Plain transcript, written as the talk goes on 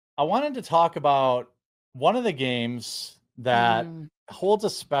I wanted to talk about one of the games that Mm. holds a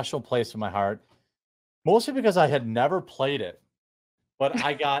special place in my heart, mostly because I had never played it, but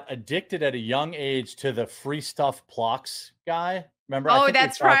I got addicted at a young age to the free stuff blocks guy. Remember? I Oh, think we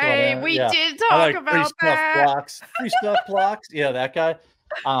that's talked about right. him. We Yeah. did I talk like free about stuff that. blocks, free stuff blocks. Yeah, that guy.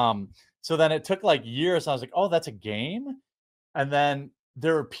 Um, so then it took like years. I was like, oh, that's a game. And then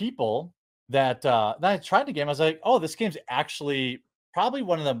there are people that then I tried the game. I was like, oh, this game's actually probably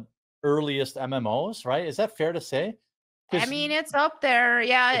one of the earliest MMOs, right? Is that fair to say? I Because mean, it's up there.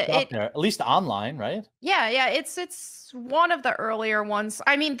 Yeah, it's up there, at least online, right? yeah, it's one of the earlier ones.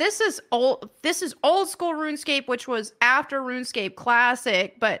 I mean, this is old school RuneScape, which was after RuneScape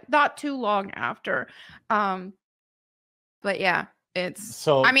Classic, but not too long after. Um, but yeah, I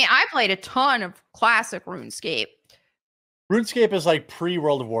So mean, I played a ton of classic RuneScape. RuneScape is like pre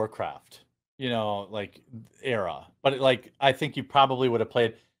World of Warcraft, like era. But like I think you probably would have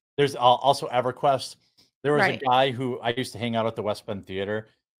played. There's also EverQuest. There was a Right. guy who I used to hang out at the West Bend Theater,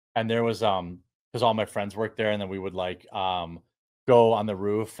 and there was because all my friends worked there, and then we would like go on the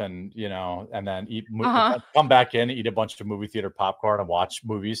roof and and then Uh-huh. come back in, eat a bunch of movie theater popcorn and watch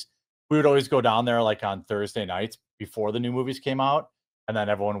movies. We would always go down there like on Thursday nights before the new movies came out, and then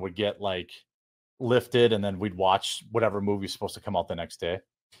everyone would get like lifted, and then we'd watch whatever movie's supposed to come out the next day.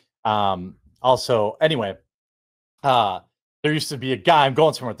 Also, anyway, uh, there used to be a guy. I'm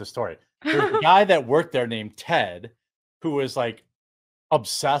going somewhere with this story. There's a guy that worked there named Ted, who was like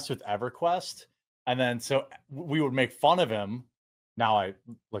obsessed with EverQuest, and then so we would make fun of him. Now I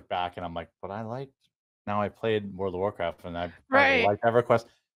look back and I'm like, but I liked. Now I played World of Warcraft, and I probably Right. like EverQuest.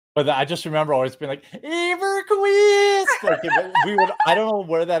 But I just remember always being like, EverQuest! Like, we would, I don't know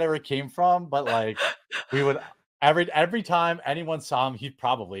where that ever came from, but like, we would, every time anyone saw him, he'd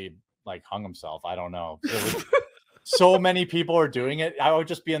probably like hung himself. I don't know. It was so many people are doing it. I would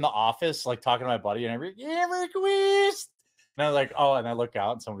just be in the office, like talking to my buddy, and I'd be like, EverQuest! And I was like, oh, and I look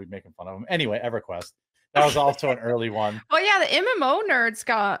out and somebody making fun of him. Anyway, EverQuest. That was also an early one. Well, yeah, the MMO nerds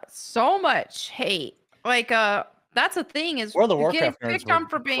got so much hate. Like, that's the thing is World of you're getting Warcraft nerds picked were on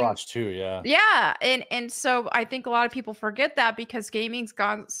for being crushed too, yeah. yeah, and so I think a lot of people forget that because gaming's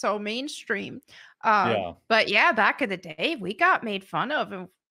gone so mainstream. Yeah. But yeah, back in the day, we got made fun of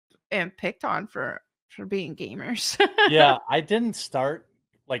and picked on for being gamers. Yeah, I didn't start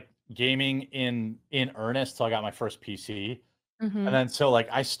like gaming in earnest till I got my first PC. And Mhm. then so like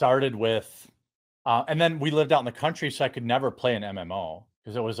I started with and then we lived out in the country, so I could never play an MMO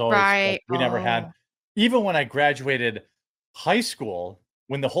because it was always like Right. we never had, Oh. even when I graduated high school,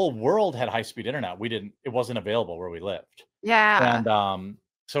 when the whole world had high speed internet, it wasn't available where we lived. Yeah. And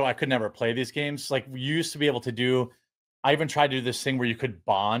so I could never play these games. Like we used to be able to do, I even tried to do this thing where you could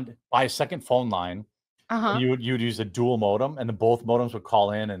buy a second phone line, and Uh-huh. you'd use a dual modem, and then both modems would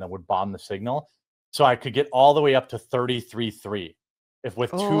call in and it would bond the signal. So I could get all the way up to 33.3 if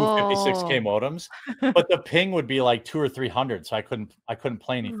with two 56K Oh. modems, but the ping would be like 2 or 300, so I couldn't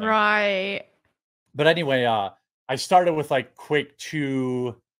play anything. Right. But anyway, I started with like Quake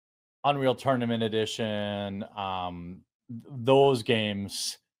 2, Unreal Tournament Edition, those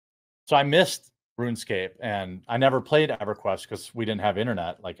games. So I missed RuneScape, and I never played EverQuest because we didn't have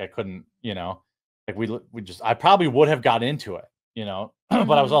internet. Like I couldn't, like we just I probably would have got into it,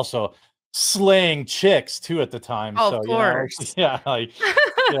 but I was Mhm. also slaying chicks too at the time. Oh, So of course. yeah, like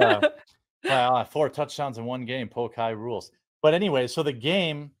yeah, well, 4 touchdowns in one game, Pokai rules. But anyway, so the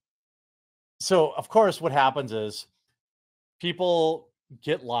game. So of course, what happens is people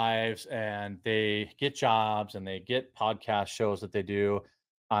get lives and they get jobs and they get podcast shows that they do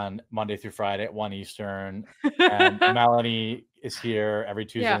on Monday through Friday at 1 Eastern. And Melonie is here every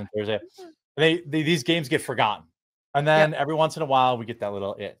Tuesday Yeah. and Thursday. These games get forgotten. And Yep. then every once in a while we get that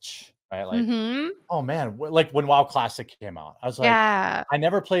little itch, right? Like, Mhm. oh man, like when WoW Classic came out, I was like, Yeah. I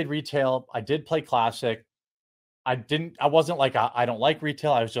never played retail. I did play Classic. I wasn't like I don't like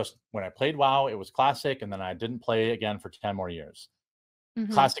retail. I was just, when I played WoW, it was Classic, and then I didn't play again for 10 more years.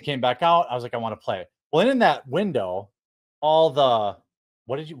 Mhm. Classic came back out. I was like, I want to play. Well, in that window, all the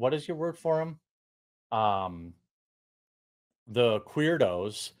what is your word for them? Um, the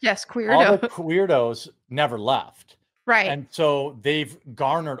queerdos, Yes, all the Queerdo. queerdos never left. Right. And so they've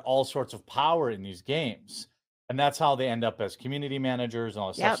garnered all sorts of power in these games. And that's how they end up as community managers and all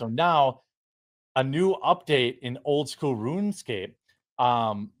this stuff. Yep. So now a new update in old school RuneScape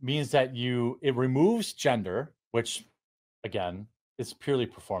means that it removes gender, which again is purely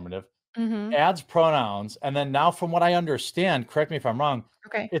performative, Mhm. adds pronouns, and then now, from what I understand, correct me if I'm wrong,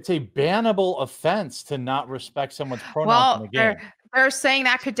 Okay. it's a bannable offense to not respect someone's pronouns in Well, the they're game. they're saying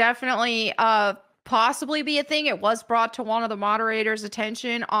that could definitely possibly be a thing. It was brought to one of the moderators'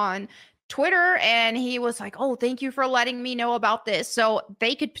 attention on Twitter, and he was like, "Oh, thank you for letting me know about this." So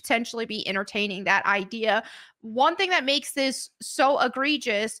they could potentially be entertaining that idea. One thing that makes this so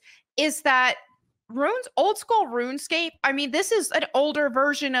egregious is that old school RuneScape, I mean, this is an older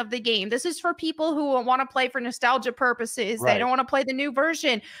version of the game. This is for people who want to play for nostalgia purposes. They Right. don't want to play the new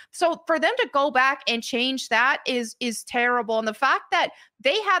version. So for them to go back and change that is terrible. And the fact that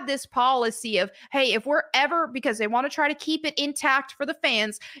they had this policy of, hey, if we're ever, because they want to try to keep it intact for the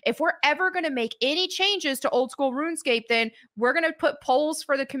fans, if we're ever going to make any changes to old school RuneScape, then we're going to put polls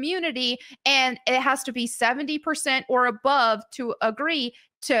for the community, and it has to be 70% or above to agree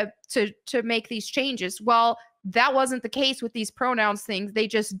to make these changes. Well, that wasn't the case with these pronouns things. They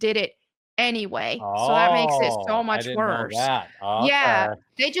just did it anyway. So that makes it so Oh, I much didn't know worse. that. Yeah, Okay.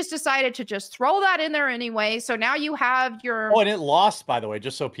 they just decided to just throw that in there anyway. So now you have Oh, your and it lost, by the way,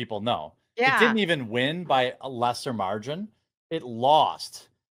 just so people know. It yeah. didn't even win by a lesser margin. It lost.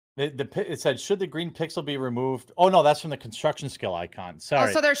 It said, should the green pixel be removed? Oh, no, that's from the construction skill icon. Oh,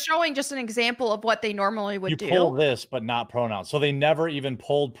 Sorry. so they're showing just an example of what they normally would You pull do. this, but not pronouns. So they never even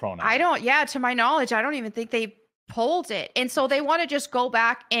pulled I pronouns. don't, yeah, to my knowledge, I don't even think they pulled it. And so they want to just go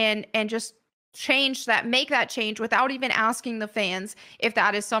back and just change that, make that change without even asking the fans if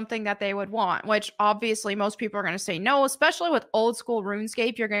that is something that they would want, which obviously most people are going to say no, especially with old school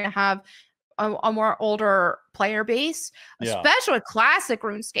RuneScape. You're going to have a more older player base, Yeah. especially with classic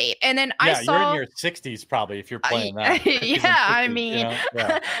RuneScape. And then I Yeah, you're in saw, your 60s probably if you're playing that. 50s and yeah, I 60s, you mean, know?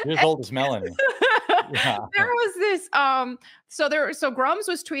 Yeah. You're as old as Melonie. Yeah. there was this so Grums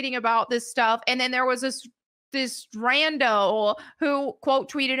was tweeting about this stuff, and then there was this rando who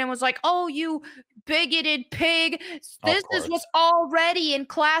quote tweeted and was like, "Oh, you bigoted pig. Of This is course. what's already in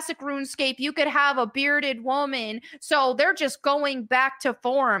classic RuneScape. You could have a bearded woman." So they're just going back to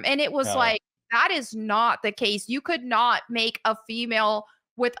form. And it was Yeah. like, that is not the case. You could not make a female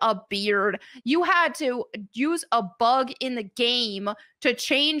with a beard. You had to use a bug in the game to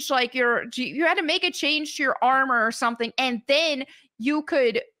change like you had to make a change to your armor or something, and then you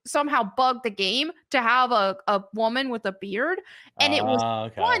could somehow bug the game to have a woman with a beard. And it was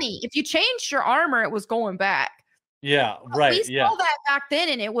Okay. funny. If you changed your armor, it was going back. Yeah, We right, yeah. saw that back then,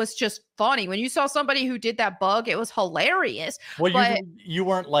 and it was just funny. When you saw somebody who did that bug, it was hilarious. Well, But you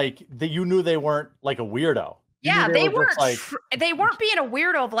weren't like you knew they weren't like a weirdo. You knew yeah, they were just like they weren't being a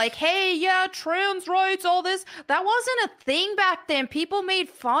weirdo of like, "Hey, yeah, trans rights, all this." That wasn't a thing back then. People made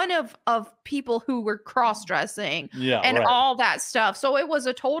fun of people who were cross-dressing yeah, and right. all that stuff. So it was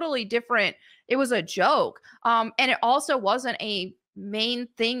a totally different, it was a joke. And it also wasn't a main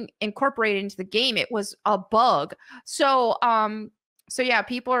thing incorporated into the game. It was a bug. So yeah,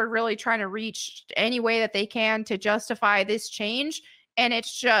 people are really trying to reach any way that they can to justify this change, and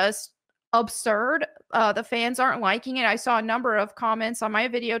it's just absurd. The fans aren't liking it. I saw a number of comments on my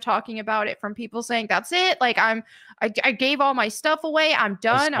video talking about it from people saying, "That's it. Like I gave all my stuff away. I'm I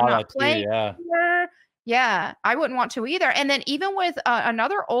done. I'm saw not that too, playing yeah. anymore." Yeah, I wouldn't want to either. And then even with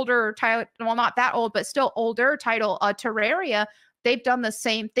another older title, well, not that old, but still older title, Terraria, they've done the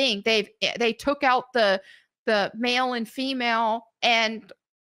same thing. They took out the male and female, and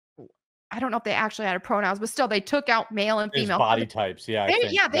I don't know if they actually added pronouns, but still they took out male and There's female. body types, yeah, I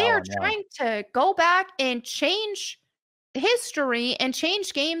think Yeah, for they that are one, yeah. trying to go back and change history and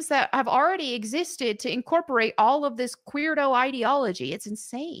change games that have already existed to incorporate all of this queerdo ideology. It's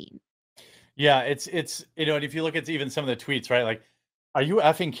insane. Yeah, it's and if you look at even some of the tweets, right? Like, are you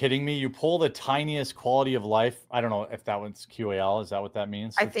effing kidding me? You pull the tiniest quality of life. I don't know if that one's QAL. Is that what that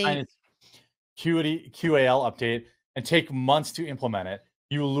means? I The think tiniest QAL update and take months to implement it.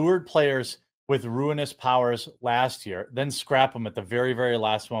 You lured players with ruinous powers last year, then scrap them at the very, very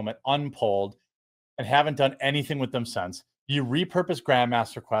last moment, unpulled, and haven't done anything with them since. You repurpose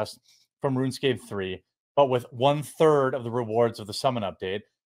Grandmaster Quest from RuneScape 3, but with 1/3 of the rewards of the summon update.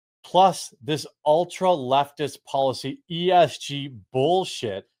 Plus, this ultra leftist policy ESG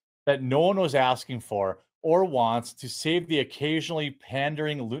bullshit that no one was asking for or wants to save the occasionally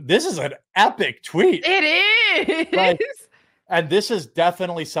pandering. This is an epic tweet. it Like, is. and this is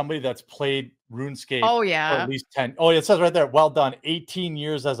definitely somebody that's played RuneScape Oh for at yeah, least 10. Oh, it says right there, well done, 18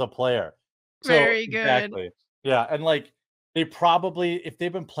 years as a player. So, very good. exactly. Yeah, and like they probably, if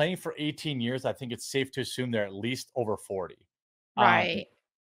they've been playing for 18 years, I think it's safe to assume they're at least over 40. Um, Right.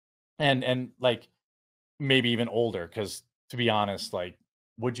 and like maybe even older, because to be honest, like,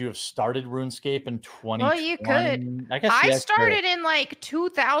 would you have started RuneScape in Well, you could. 2020? I guess I yes. started in like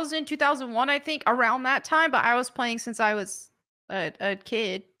 2000, 2001, I think, around that time, but I was playing since I was a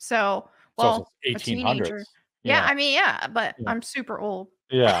kid. So, So well, it's a teenager. 1800s. Yeah, Yeah. I mean, yeah, but Yeah. I'm super old.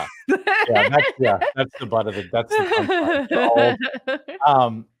 Yeah. Yeah, that's the butt of the that's the punchline. They're old.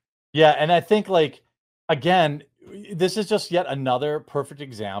 Um, yeah, and I think, like, again, this is just yet another perfect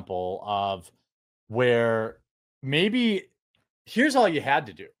example of where maybe here's all you had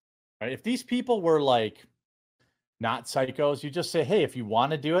to do, right? If these people were, like, not psychos, you just say, "Hey, if you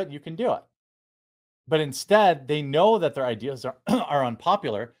wanna do it, you can do it." But instead, they know that their ideas are are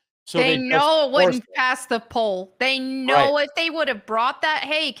unpopular, so They they just know it force wouldn't it. pass the poll. They Right. know if they would have brought that,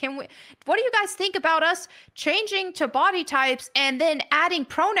 "Hey, can we what do you guys think about us changing to body types and then adding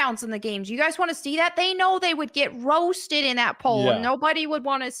pronouns in the games? You guys wanna see that?" They know they would get roasted in that poll, and Yeah. nobody would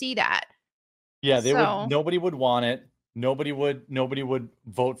wanna see that. Yeah, they would So nobody would want it. Nobody would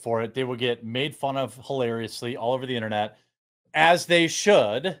vote for it. They would get made fun of hilariously all over the internet, as they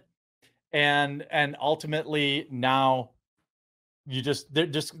should. And ultimately now they're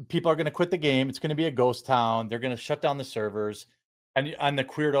just people are gonna quit the game. It's gonna be a ghost town. They're gonna shut down the servers, and the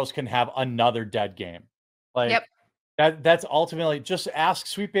Queerdos can have another dead game. yep. Like that's ultimately just ask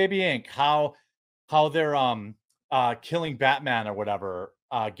Sweet Baby Inc. how their killing Batman or whatever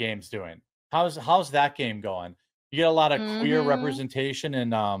game's doing. How's that game going? You get a lot of queer Mhm. representation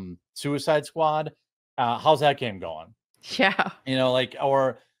in Suicide Squad. How's that game going? Yeah. You know, like,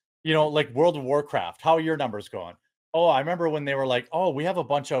 or, like World of Warcraft, how are your numbers going? Oh, I remember when they were like, "Oh, we have a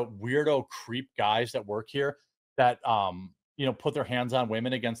bunch of weirdo creep guys that work here that, put their hands on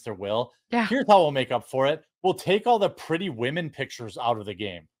women against their will. Yeah. Here's how we'll make up for it. We'll take all the pretty women pictures out of the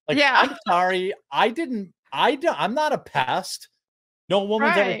game." Like, Yeah. I'm sorry, I'm not a pest. No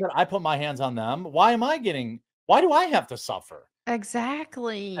woman's ever Right. said I put my hands on them. Why do I have to suffer?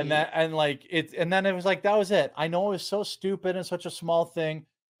 Exactly. And then it was like, that was it. I know it was so stupid and such a small thing.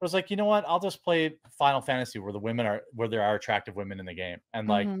 I was like, you know what? I'll just play Final Fantasy where there are attractive women in the game. And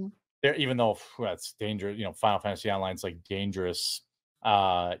like Mhm. there, even though that's dangerous, Final Fantasy Online is like dangerous.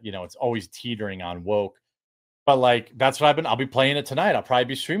 It's always teetering on woke. But like that's what I'll be playing it tonight. I'll probably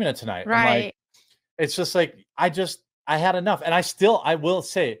be streaming it tonight. And like Right. it's just like I had enough. And I will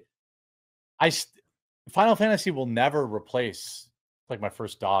say, I st Final Fantasy will never replace, like, my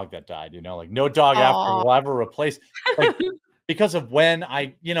first dog that died, like, no dog after Aw. will ever replace, like, because of when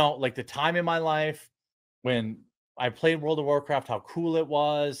like, the time in my life when I played World of Warcraft, how cool it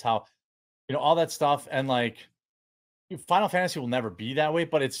was, how, all that stuff, and, like, Final Fantasy will never be that way,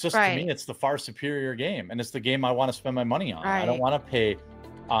 but it's just to me, Right. it's the far superior game, and it's the game I wanna spend my money on. I don't Right. wanna pay,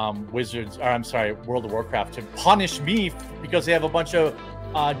 World of Warcraft to punish me because they have a bunch of,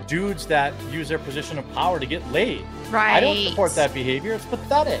 dudes that use their position of power to get laid. I don't Right. support that behavior, it's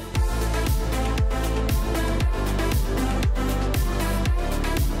pathetic.